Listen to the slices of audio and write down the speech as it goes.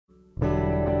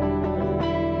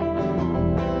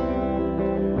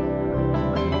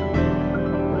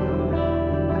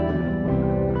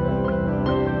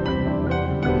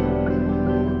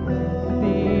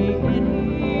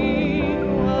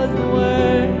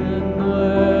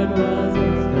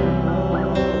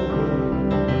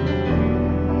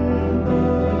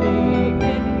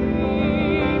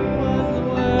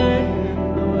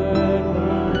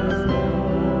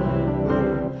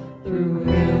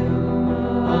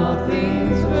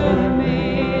things were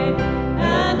made,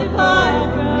 and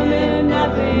apart from him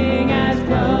nothing has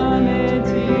come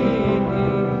into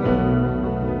being.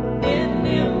 In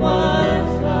him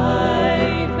was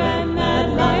life, and that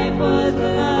life was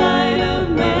the light of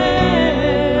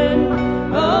men.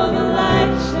 Oh, the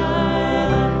light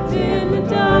shines in the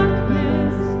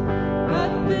darkness,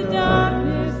 but the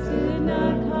darkness did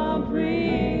not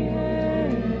comprehend.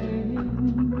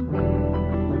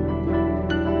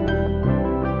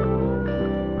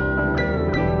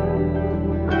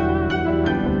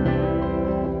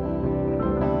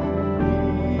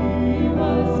 He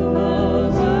was in the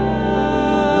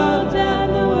world, and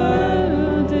the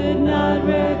world did not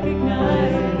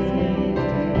recognize his name.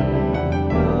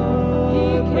 He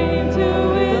came to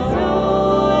his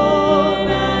own,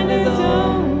 and his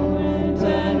own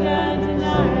turned and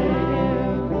denied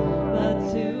him. But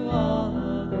to all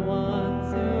of the ones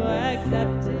who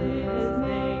accepted his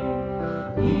name,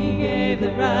 he gave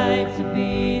the right to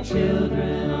be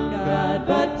children of God.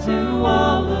 But to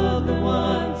all